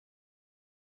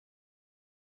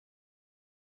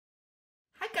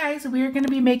Guys, we're going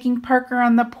to be making Parker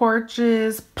on the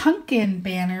Porch's pumpkin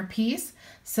banner piece.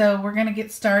 So we're going to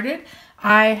get started.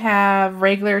 I have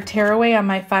regular tearaway on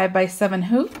my 5x7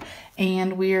 hoop,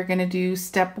 and we are going to do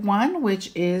step 1,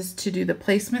 which is to do the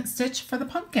placement stitch for the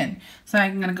pumpkin. So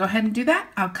I'm going to go ahead and do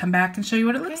that. I'll come back and show you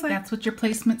what it looks like. That's what your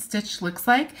placement stitch looks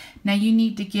like. Now you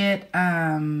need to get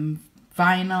vinyl,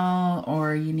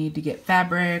 or you need to get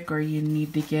fabric, or you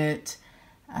need to get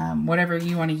whatever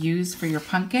you want to use for your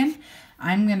pumpkin.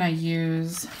 I'm going to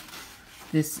use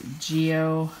this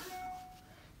Geo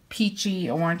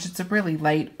Peachy Orange. It's a really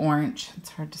light orange.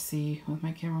 It's hard to see with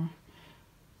my camera.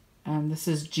 This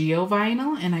is Geo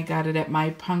Vinyl, and I got it at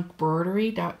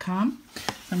mypunkbroidery.com.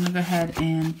 So I'm going to go ahead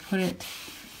and put it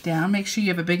down. Make sure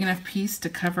you have a big enough piece to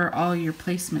cover all your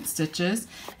placement stitches,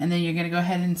 and then you're going to go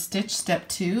ahead and stitch step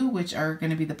 2, which are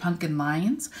going to be the pumpkin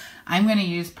lines. I'm going to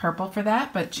use purple for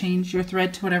that, but change your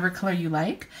thread to whatever color you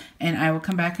like, and I will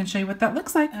come back and show you what that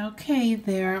looks like. Okay,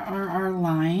 there are our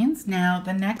lines. Now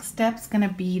the next step is going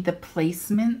to be the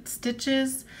placement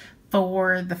stitches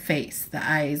for the face, the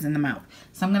eyes, and the mouth.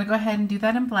 So I'm going to go ahead and do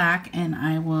that in black, and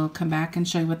I will come back and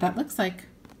show you what that looks like.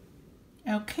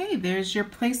 Okay, there's your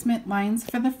placement lines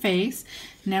for the face.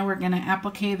 Now we're going to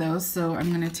applique those. So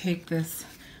I'm going to take this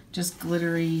just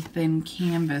glittery thin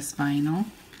canvas vinyl,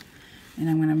 and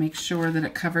I'm going to make sure that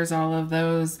it covers all of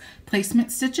those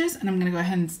placement stitches, and I'm going to go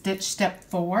ahead and stitch step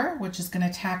 4, which is going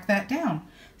to tack that down.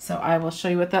 So I will show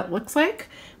you what that looks like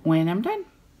when I'm done.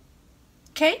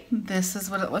 Okay, this is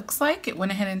what it looks like. It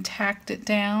went ahead and tacked it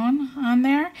down on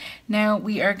there. Now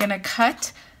we are going to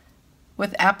cut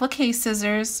with applique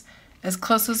scissors as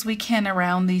close as we can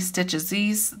around these stitches.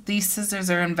 These scissors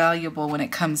are invaluable when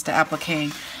it comes to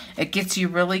appliquing. It gets you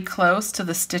really close to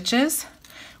the stitches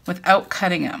without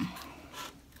cutting them.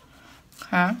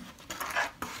 Okay.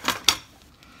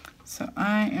 So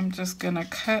I am just going to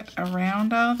cut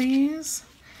around all these,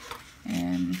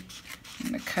 and I'm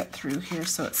going to cut through here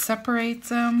so it separates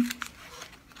them.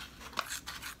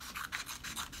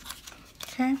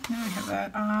 Okay, now I have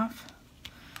that off.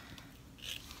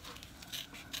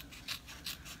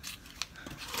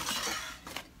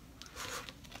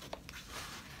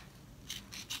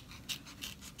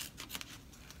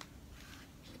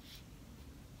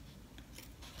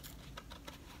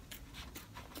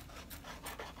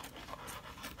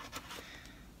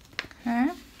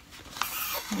 Okay,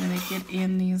 I'm going to get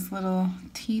in these little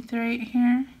teeth right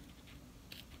here.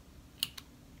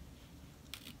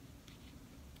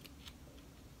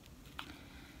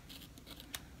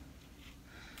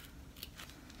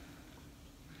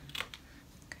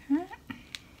 Okay.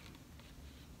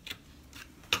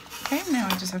 Okay, now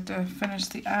I just have to finish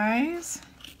the eyes.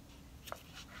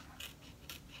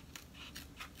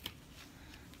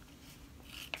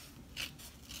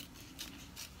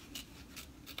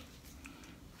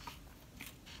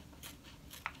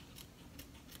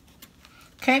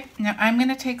 Okay, now I'm going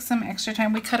to take some extra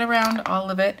time. We cut around all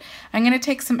of it. I'm going to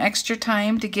take some extra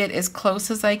time to get as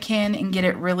close as I can and get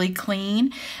it really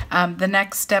clean. The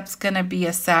next step's going to be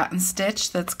a satin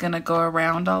stitch that's going to go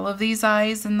around all of these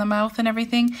eyes and the mouth and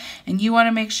everything. And you want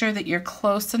to make sure that you're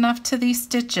close enough to these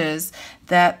stitches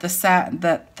that this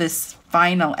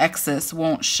vinyl excess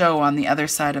won't show on the other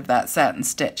side of that satin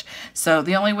stitch. So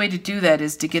the only way to do that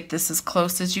is to get this as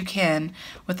close as you can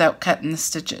without cutting the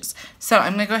stitches. So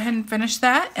I'm going to go ahead and finish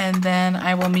that, and then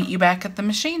I will meet you back at the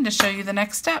machine to show you the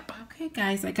next step. Okay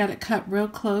guys, I got it cut real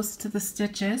close to the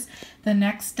stitches. The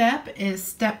next step is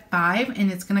step 5,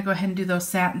 and it's going to go ahead and do those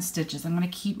satin stitches. I'm going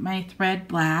to keep my thread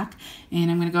black,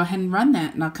 and I'm going to go ahead and run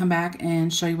that, and I'll come back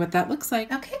and show you what that looks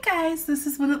like. Okay guys, this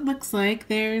is what it looks like.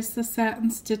 There's the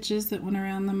satin stitches that went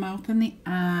around the mouth and the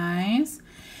eyes.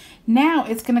 Now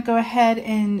it's going to go ahead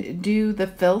and do the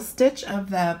fill stitch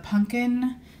of the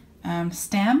pumpkin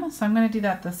stem. So I'm going to do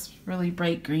that this really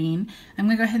bright green. I'm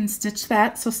going to go ahead and stitch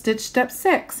that. So stitch step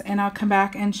 6, and I'll come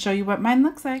back and show you what mine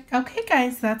looks like. Okay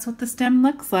guys, that's what the stem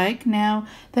looks like. Now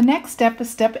the next step is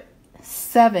step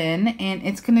 7, and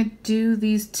it's going to do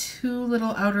these 2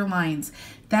 little outer lines.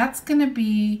 That's going to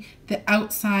be the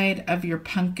outside of your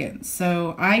pumpkin.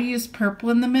 So I use purple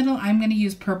in the middle. I'm going to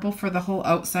use purple for the whole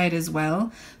outside as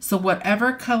well. So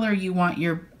whatever color you want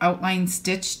your outline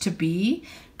stitch to be,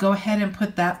 go ahead and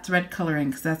put that thread color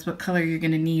in, because that's what color you're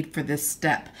going to need for this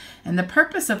step. And the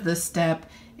purpose of this step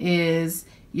is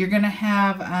you're going to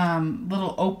have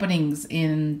little openings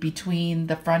in between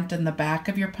the front and the back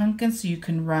of your pumpkin, so you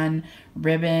can run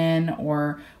ribbon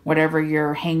or whatever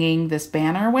you're hanging this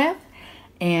banner with.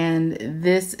 And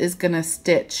this is going to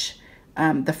stitch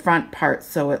the front part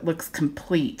so it looks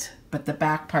complete, but the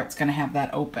back part's going to have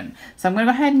that open. So I'm going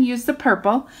to go ahead and use the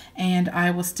purple, and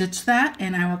I will stitch that,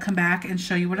 and I will come back and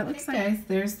show you what it looks like. Guys,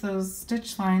 there's those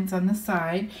stitch lines on the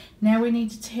side. Now we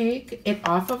need to take it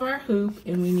off of our hoop,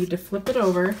 and we need to flip it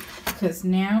over, because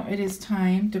now it is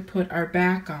time to put our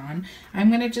back on. I'm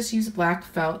going to just use black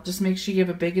felt. Just make sure you have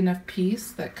a big enough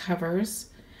piece that covers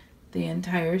the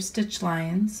entire stitch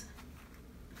lines.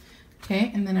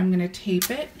 Okay, and then I'm going to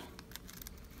tape it.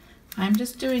 I'm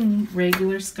just doing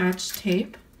regular Scotch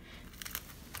tape.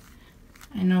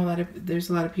 I know there's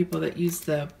a lot of people that use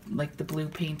the blue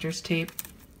painter's tape.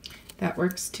 That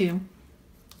works too.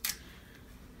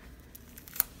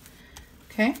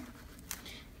 Okay.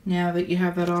 Now that you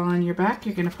have that all on your back,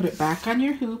 you're going to put it back on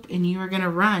your hoop, and you are going to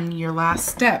run your last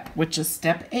step, which is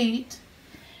step 8.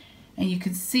 And you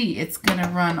can see it's going to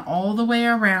run all the way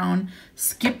around,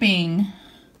 skipping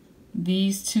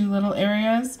these two little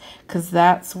areas, because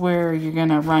that's where you're going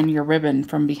to run your ribbon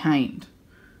from behind.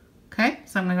 Okay,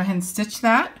 so I'm going to go ahead and stitch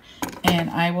that, and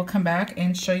I will come back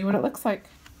and show you what it looks like.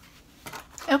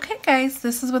 Okay guys,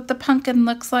 this is what the pumpkin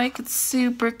looks like. It's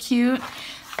super cute.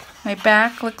 My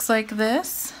back looks like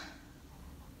this.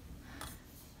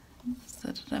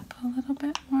 Set it up a little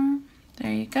bit more.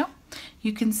 There you go.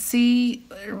 You can see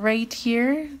right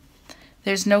here,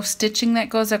 there's no stitching that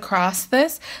goes across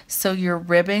this, so your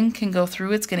ribbon can go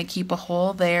through. It's going to keep a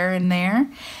hole there and there,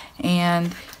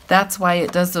 and that's why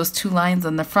it does those 2 lines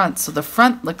on the front. So the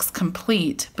front looks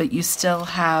complete, but you still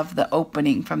have the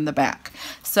opening from the back.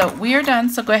 So we are done,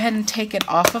 so go ahead and take it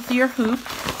off of your hoop.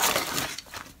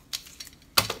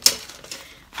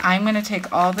 I'm going to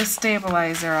take all the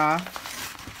stabilizer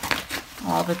off,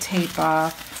 all the tape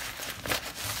off.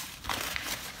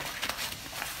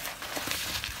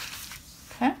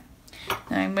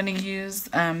 I'm going to use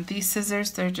these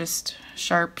scissors. They're just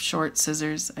sharp, short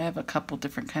scissors. I have a couple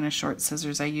different kind of short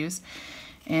scissors I use.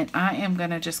 And I am going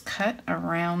to just cut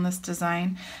around this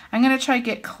design. I'm going to try to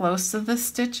get close to the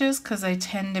stitches because I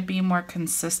tend to be more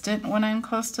consistent when I'm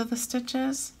close to the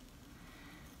stitches.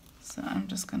 So I'm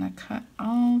just going to cut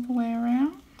all the way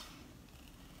around.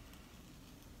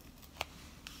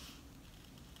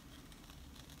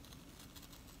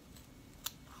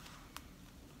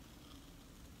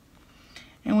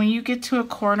 And when you get to a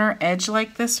corner edge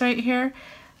like this right here,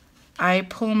 I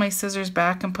pull my scissors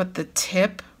back and put the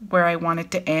tip where I want it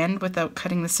to end without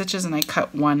cutting the stitches, and I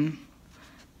cut one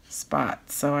spot,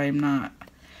 so I'm not,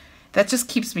 that just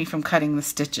keeps me from cutting the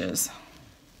stitches.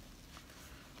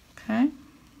 Okay,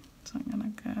 so I'm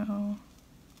gonna go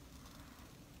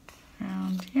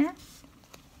around here.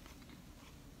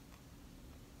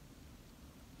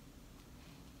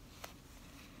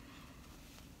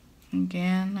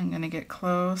 Again, I'm going to get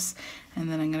close,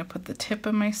 and then I'm going to put the tip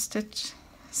of my stitch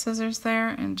scissors there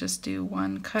and just do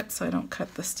one cut so I don't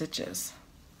cut the stitches.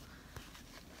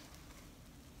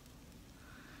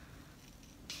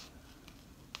 I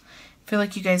feel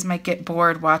like you guys might get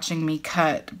bored watching me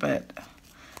cut, but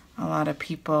a lot of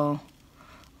people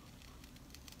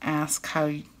ask how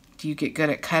do you get good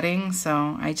at cutting,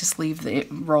 so I just leave it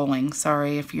rolling.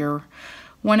 Sorry if you're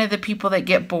one of the people that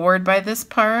get bored by this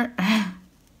part.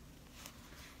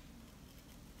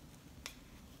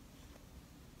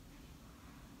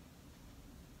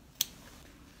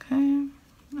 Okay,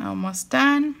 almost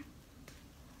done.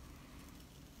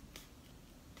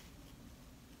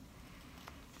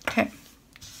 Okay,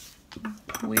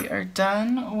 we are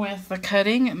done with the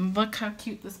cutting, and look how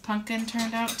cute this pumpkin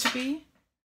turned out to be.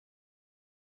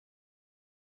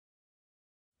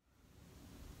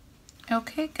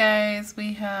 Okay guys,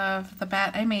 we have the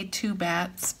bat. I made 2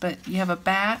 bats, but you have a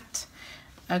bat,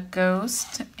 a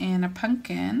ghost, and a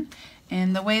pumpkin.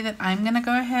 And the way that I'm going to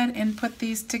go ahead and put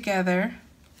these together,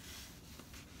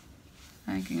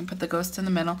 I can put the ghost in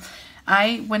the middle.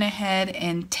 I went ahead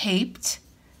and taped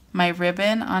my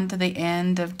ribbon onto the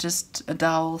end of just a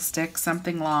dowel stick,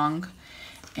 something long.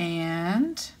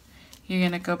 And you're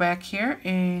going to go back here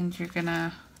and you're going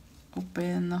to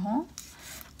open the hole.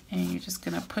 And you're just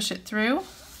going to push it through.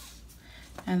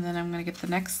 And then I'm going to get the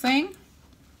next thing.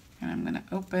 And I'm going to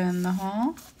open the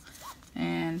hole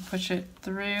and push it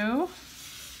through.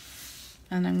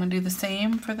 And I'm going to do the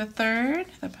same for the third,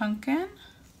 the pumpkin.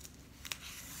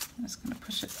 I'm just going to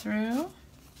push it through.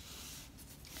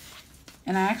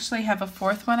 And I actually have a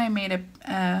 4th one. I made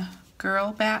a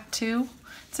girl bat too.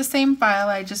 It's the same file,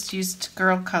 I just used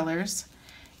girl colors.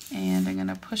 And I'm going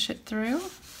to push it through.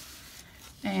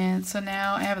 And so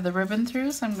now I have the ribbon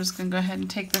through, so I'm just going to go ahead and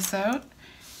take this out.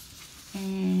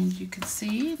 And you can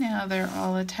see now they're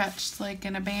all attached like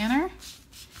in a banner.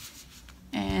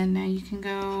 And now you can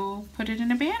go put it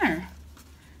in a banner.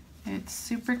 It's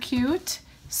super cute,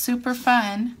 super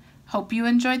fun. Hope you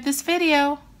enjoyed this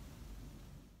video.